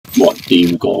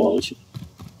掂過好似。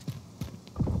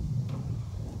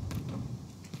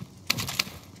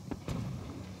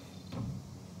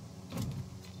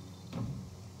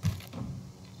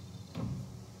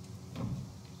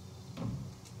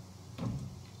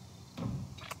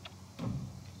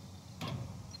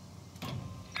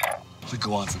We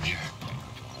go on from here.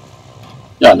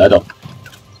 有人喺度。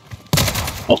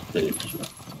哦，你哋唔知。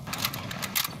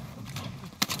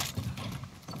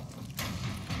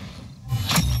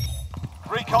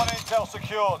Recon intel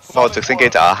secured. 我直升機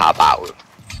就有下爆嘅。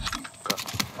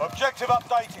Objective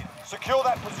updated. Secure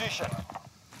that position.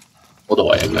 嗰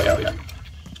度係應該有人。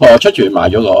我出住買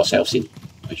咗個 self 先，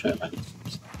佢出去買。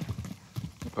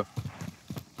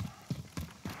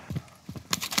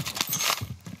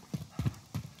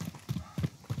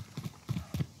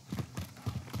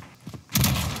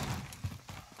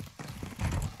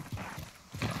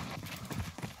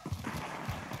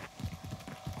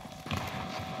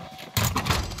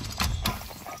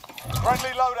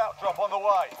Friendly loadout drop on the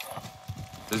way.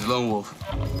 This is Lone Wolf.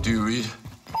 Do you read?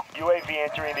 UAV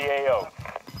entering the AO.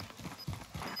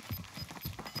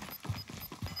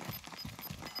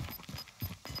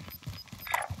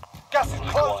 Gas is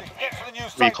closing. Get to the new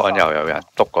safe Recon zone. 又有人，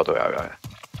篤嗰度又有人。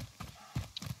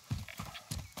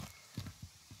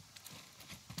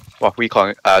哇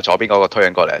 ！Recon 左邊嗰個推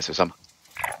緊過嚟，小心。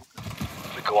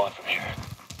We go on from here.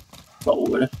 冇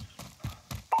嘅咧。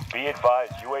Be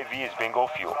advised, UAV is bingo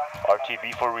fuel.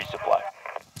 RTB for resupply.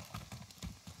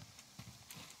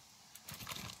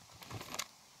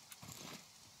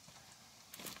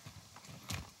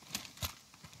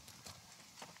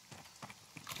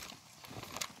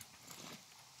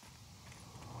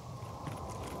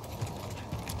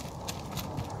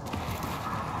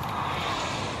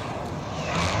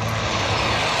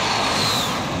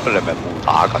 佢哋咪冇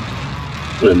打緊？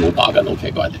佢哋冇打緊，好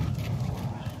奇怪啲。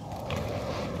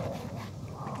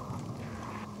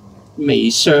未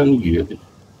相遇。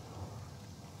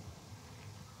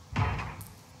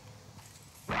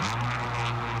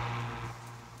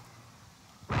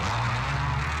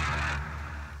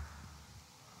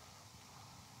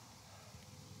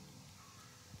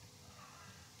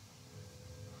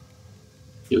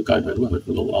要計佢，因為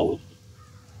佢老歐。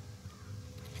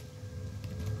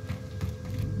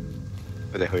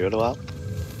佢哋去咗咯。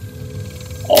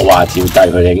我話照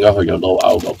計，佢哋應該去咗老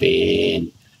歐嗰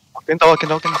邊。見到啊！見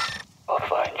到見到。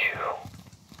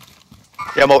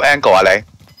有冇 angle 啊你？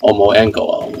我冇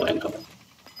angle 啊，我冇 angle。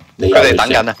佢哋等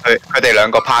緊啊！佢哋兩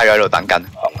個趴咗喺度等緊，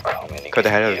佢哋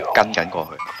喺度跟緊過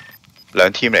去。兩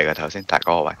team 嚟嘅頭先，大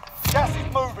嗰個位。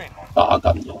打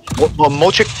緊咗。我唔好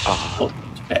check 啊！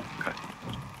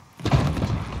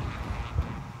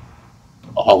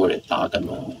我後佢哋打緊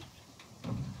我。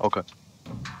OK。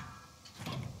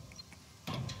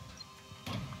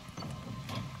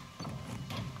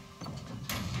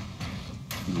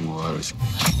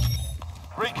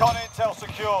Recon intel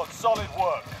secured. Solid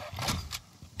work.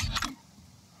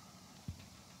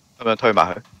 咁樣推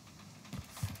埋去。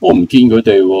我唔見佢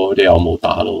哋喎，佢哋又冇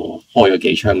打咯，開咗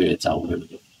幾槍佢就走佢。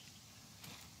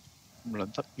咁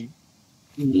撚得意。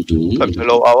使唔使撈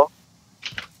歐啊？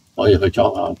可以去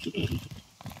裝下件。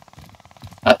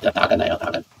啊！又打緊啦，又打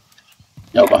緊。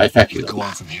有個喺 factory 度。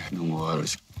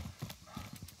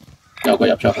有個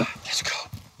入咗去。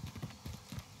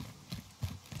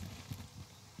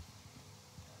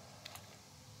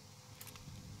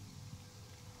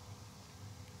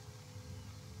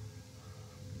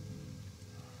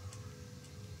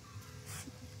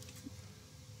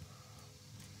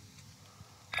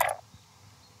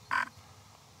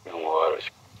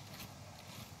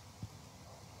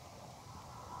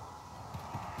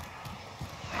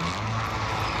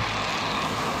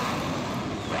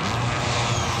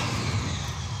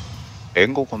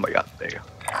頂嗰個咪人嚟嘅，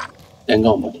應該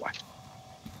冇位。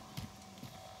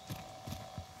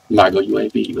買個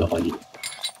UAV 如果可以。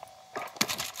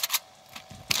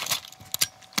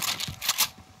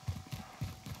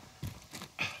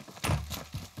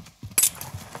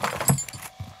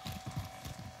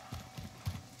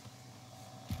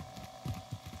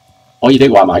可以的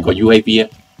話買個 UAV 啊。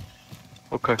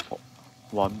OK，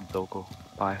 揾唔到個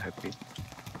擺喺邊。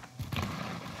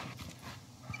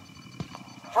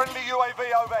Friendly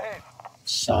UAV overhead.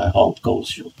 曬航高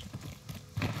潮。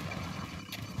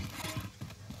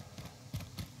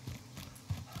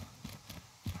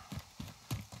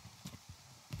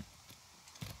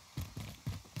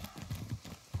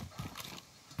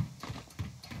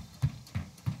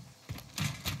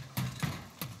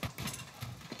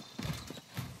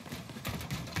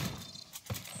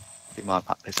點安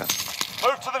排其實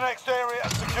Move to the next area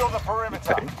and secure the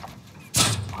perimeter.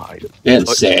 係俾人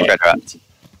射。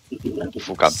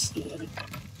附近。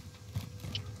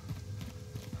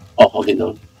哦，我見到。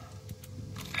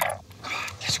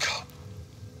Let's go。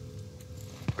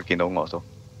佢見到我都。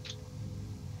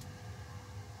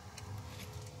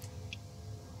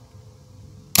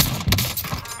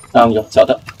啱咗，走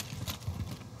得。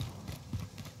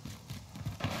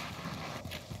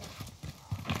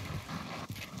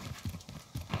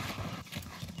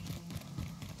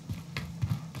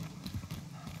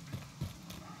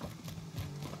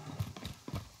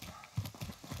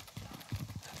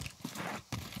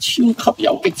超級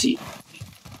游擊戰，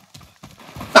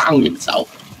單完手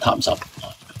探索。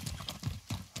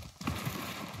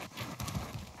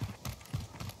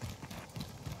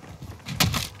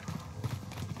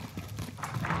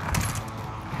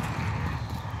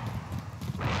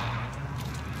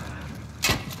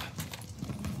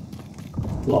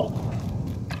哇！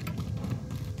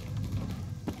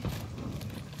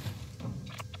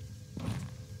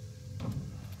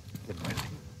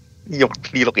用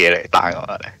呢碌嘢嚟彈我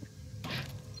嚟。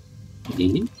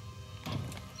咦？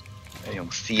用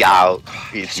CR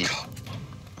呢支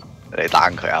嚟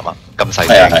彈佢啊嘛，咁細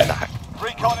係啊係聲但係。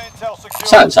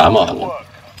殺人斬啊，係咪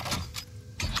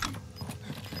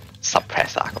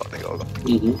suppress 啊，我哋嗰個。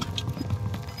嗯哼。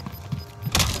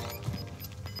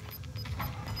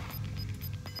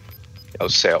有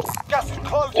sell。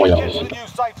我有。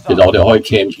其實我哋可以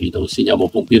cam 住到先，有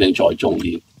冇目標定再中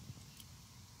啲？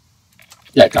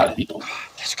因為隔離呢度，好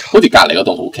似隔離嗰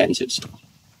棟好 cam 少少。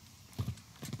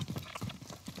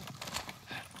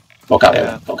我隔離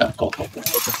啦，我隔個。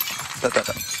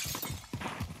得。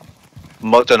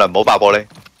唔好，盡量唔好爆玻璃。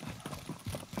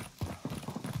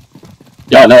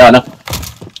有人啦！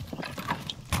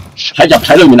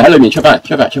喺裏面出翻嚟。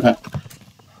得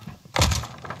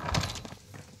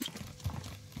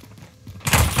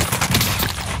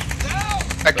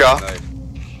咗。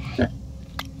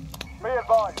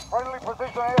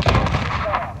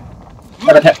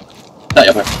得踢，得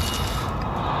入去。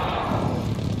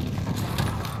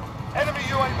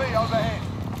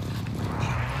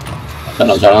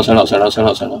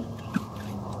上樓。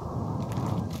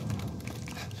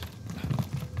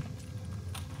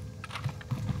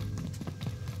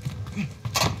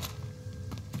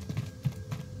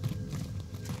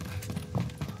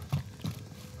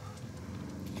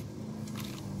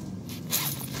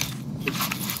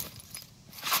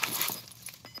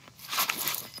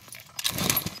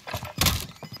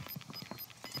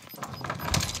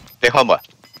你開門。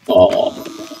哦。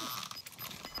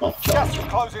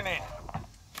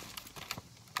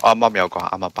啱啱有個啱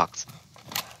啱 box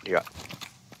呢個。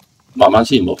慢慢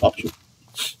先，唔好撲住。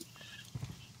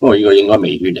不過呢個應該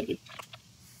尾圈嚟嘅，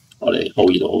我哋好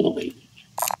呢度好到尾。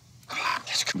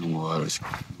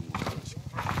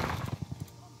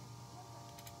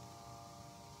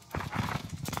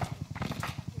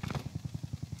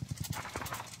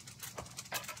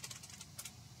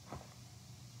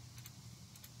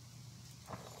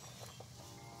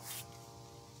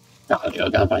隔離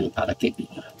嗰間反而打得激烈。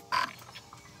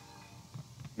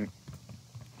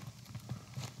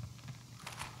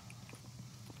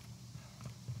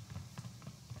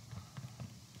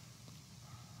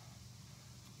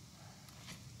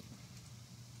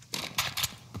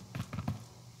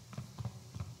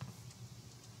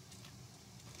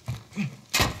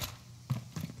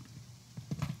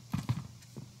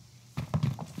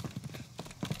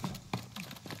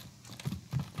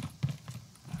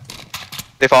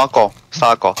你放一個，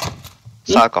收一個，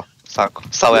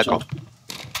收一個。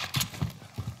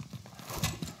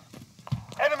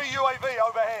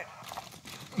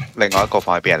另外一個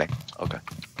放喺邊啊？你 OK。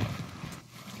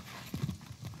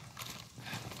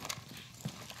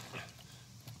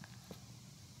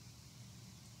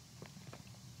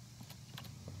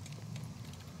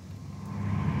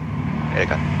嚟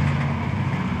緊，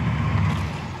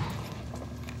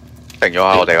定咗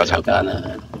喺我哋嗰層。間啊，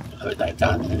去第間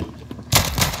啊。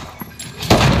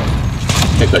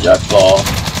擊佢咗一個，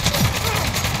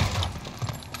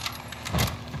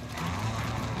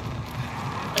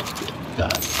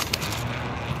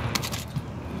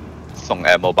送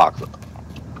ammo box。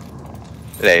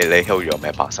你 hold 咗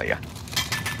咩 box 啊？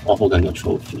我 hold 緊個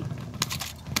trophy。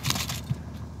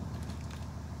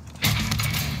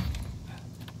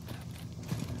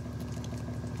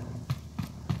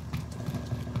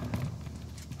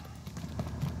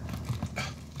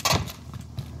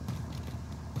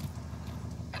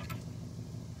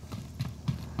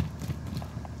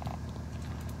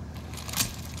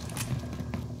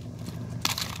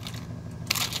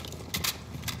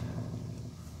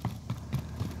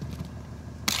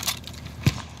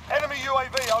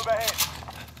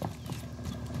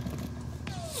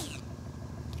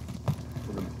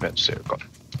俾人射過。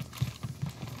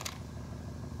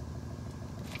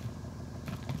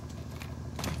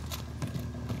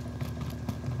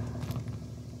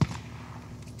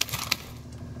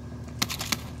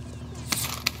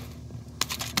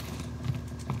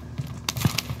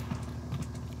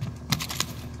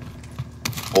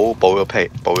補咗批，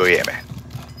補咗嘢未？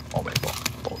我未補。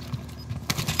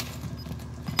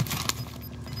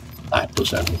係都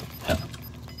上去。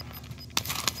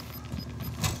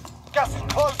Gas is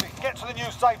closing. Get to the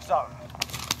new safe zone.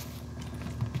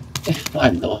 拉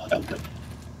唔到啊！有佢。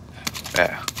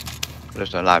你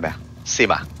想拉咩啊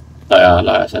？Sim啊？係啊，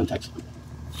拉下 Semtex。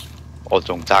我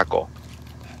仲揸過，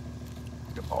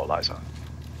我拉上。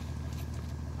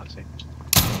睇先。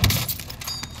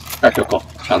隔咗個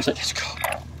橙色。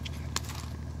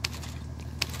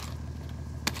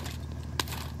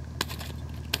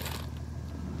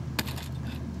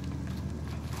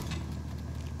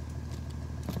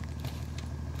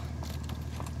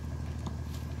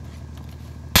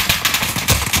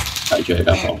睇住你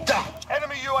間房。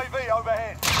Enemy UAV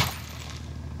overhead.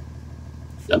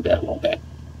 有俾人黃病。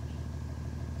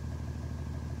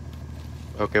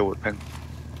有機會拼。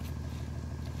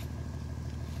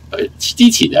佢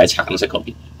之前就喺橙色嗰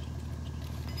邊。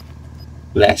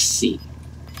Let's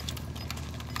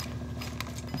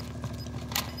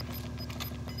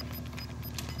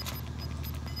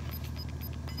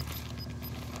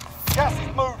see。Gas is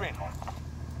moving.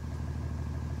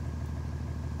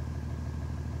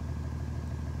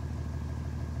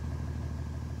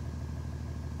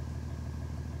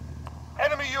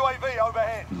 Enemy UAV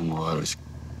overhead. No more Irish.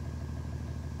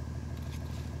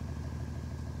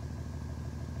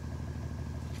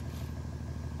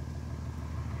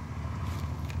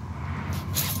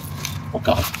 我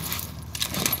搞。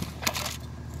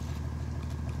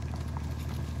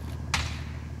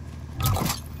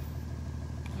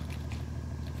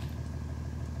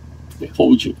你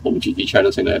hold 住啲槍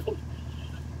都升到level。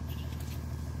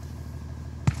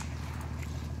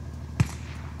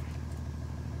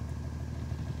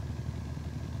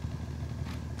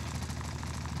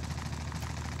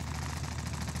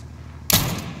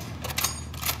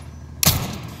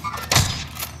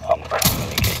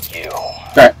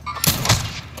Back。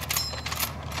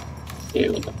屌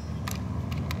㗎！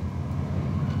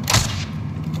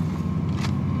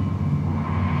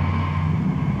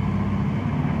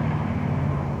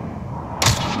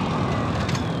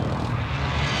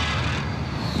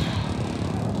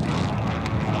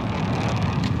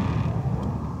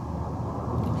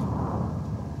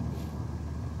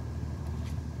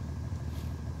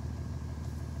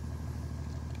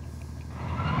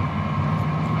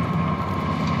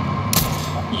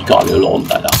依家你都攞唔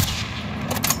大啦。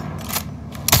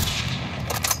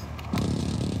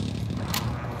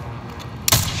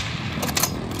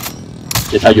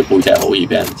你睇住背脊好易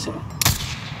俾人射。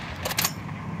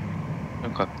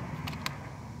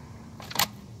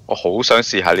我好想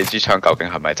試下呢支槍究竟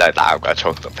係咪真係打入嘅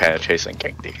速度 penetration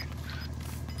勁啲，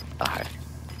但係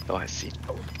都係試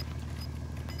到。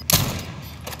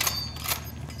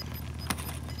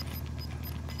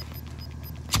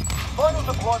Final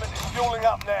deployment is fueling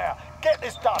up now. Get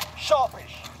this done.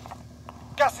 Sharpish.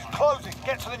 Gas is closing.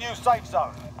 Get to the new safe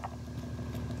zone.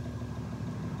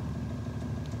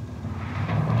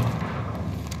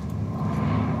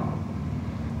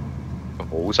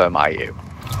 好想買嘢。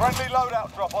Friendly loadout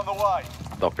drop on the way.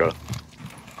 落咗啦。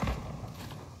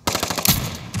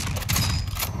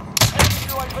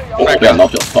我俾人落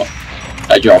咗，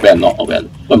睇住我俾人落，我俾人。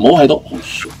喂，唔好喺度，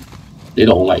呢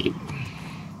度好危險。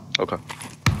OK。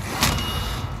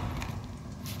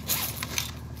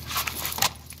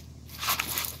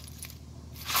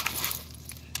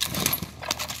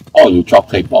哦，要 drop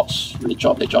plate box，你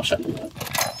drop 上面。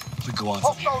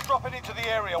Hostile dropping into the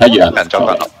area. 睇住人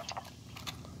drop 緊。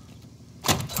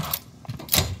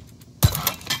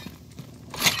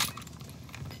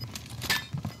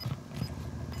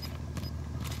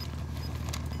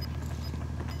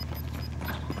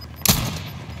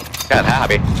有人喺下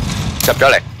邊入咗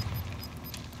嚟，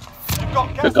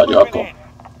佢隔咗一個。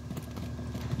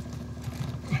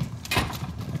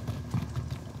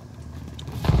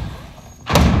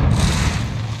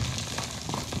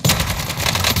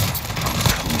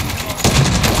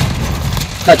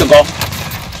加咗個，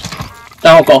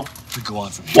加我個。哇！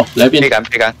你喺邊？飛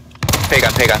緊。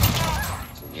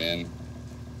Win.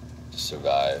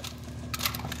 Survive.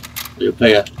 你要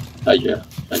飛啊！睇住。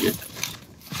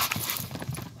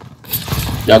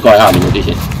有一個喺下面嗰啲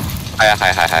先。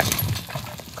係，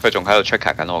佢仲喺度 check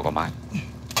緊我個麥，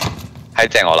喺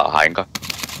正我樓下應該。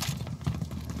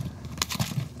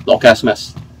落 gas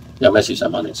mask，有咩事想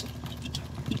問你先？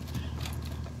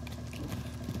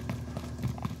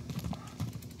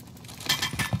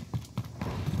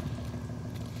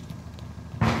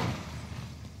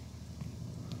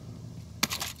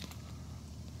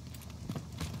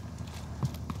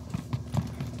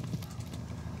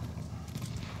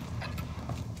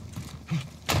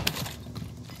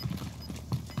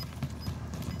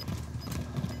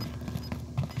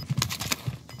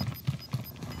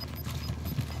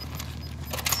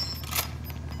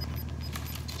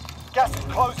 Gas is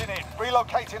closing in.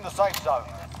 Relocating the safe zone.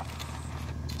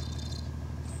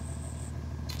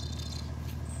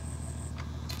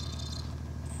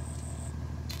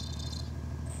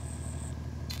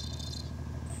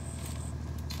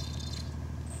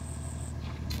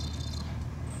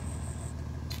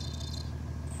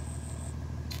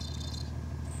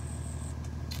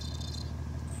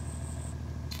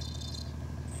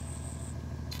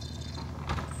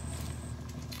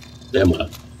你有冇啊？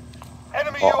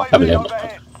 Enemy Oh, I mean, UAV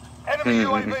overhead. Enemy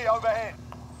UAV overhead.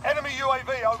 Enemy UAV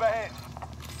overhead.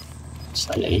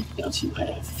 犀利，有次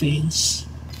係 fence。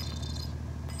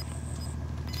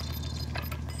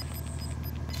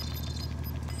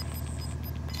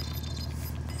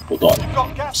好多人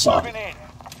Got gas 晒。 moving in.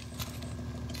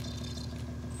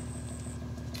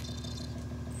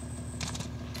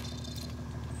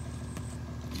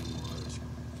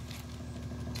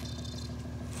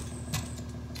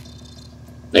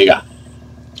 你㗎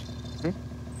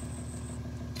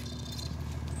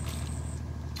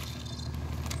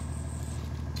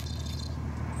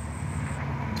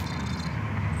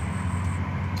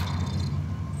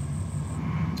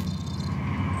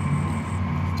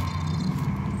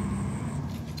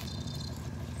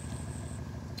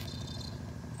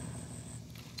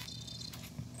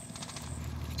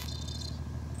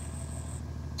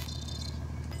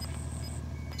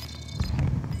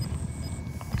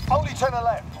？Only 10 are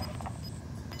left.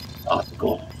 啊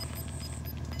個，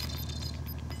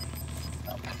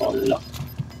好啦，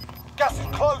 Gas is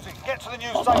closing. Get to the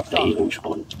new 麻麻 safe 地 zone.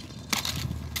 好彩。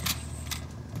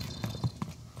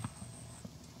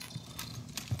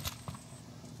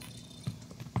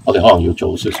我哋可能要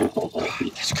做少少多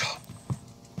啲。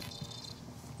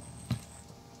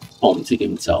我唔知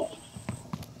點走，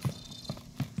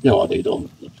因為我哋都唔。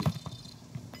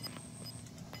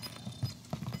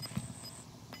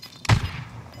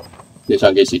你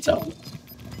想幾時走？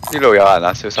呢度有人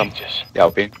啊，小心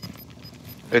右邊。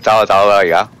你走就走啦，而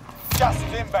家。Gas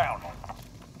is inbound.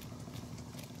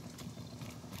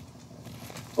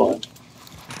 哦，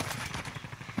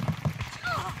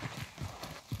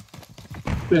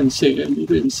俾人射人，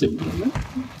俾人射人咩？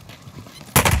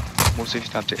冇事，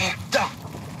暫時。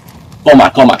過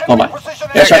埋，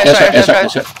一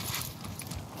出。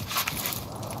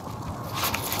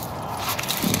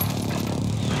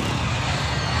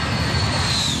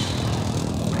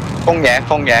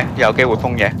封嘢，有機會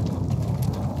封嘢。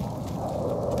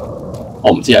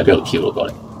我唔知喺邊度跳咗過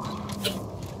嚟。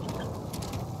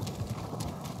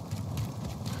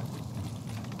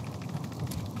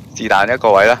是但一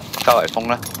個位啦，周圍封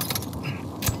啦。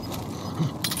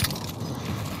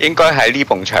應該喺呢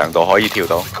埲牆度可以跳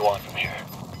到。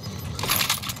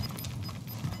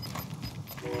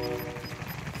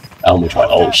啊！冇彩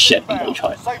 ，Oh shit！ 冇彩。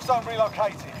 Safe zone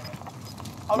relocated.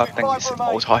 乜 Only 定 5是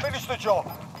remain. 冇彩， Finish the job.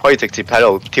 可以直接喺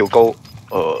度跳高。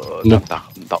得唔得？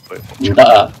唔得。唔得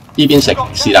啊！呢邊食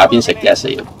是那邊食 gas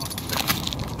要。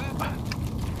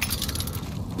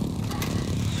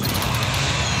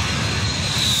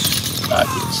大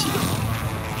件事。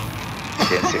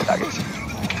大件事。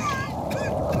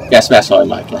gas mask 可以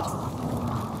買 gas。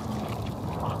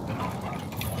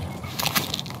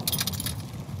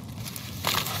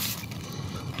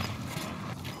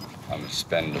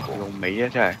用尾啊！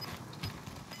真係。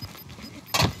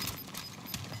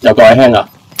有個係輕啊！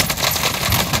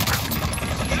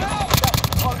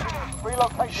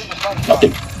 Relocating the safe 搞 zone.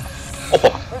 掂，哦，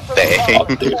頂！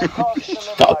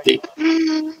搞掂。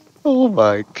Oh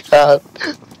my god！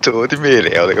做咗啲咩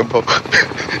嚟？我哋咁鋪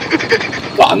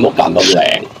扮屋扮到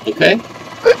靚 ，OK？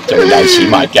 仲有錢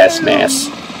買 gas mask。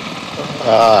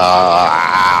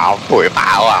啊！賠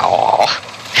飽啊我！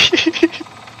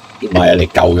唔係啊，你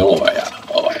救咗我啊，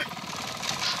我喂。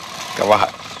咁啊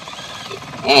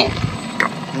係。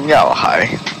又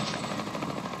係。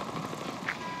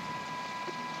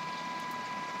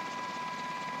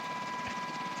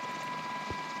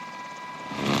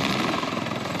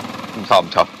唔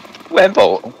錯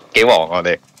 ，Rambo 幾旺我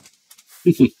哋。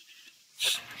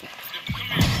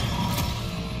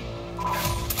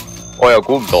我又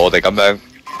估唔到我哋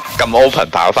咁 open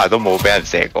跑法都冇俾人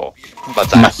射過，唔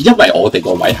係，因為我哋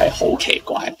個位係好奇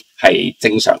怪，係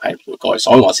正常係唔會過去，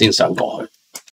所以我先想過去。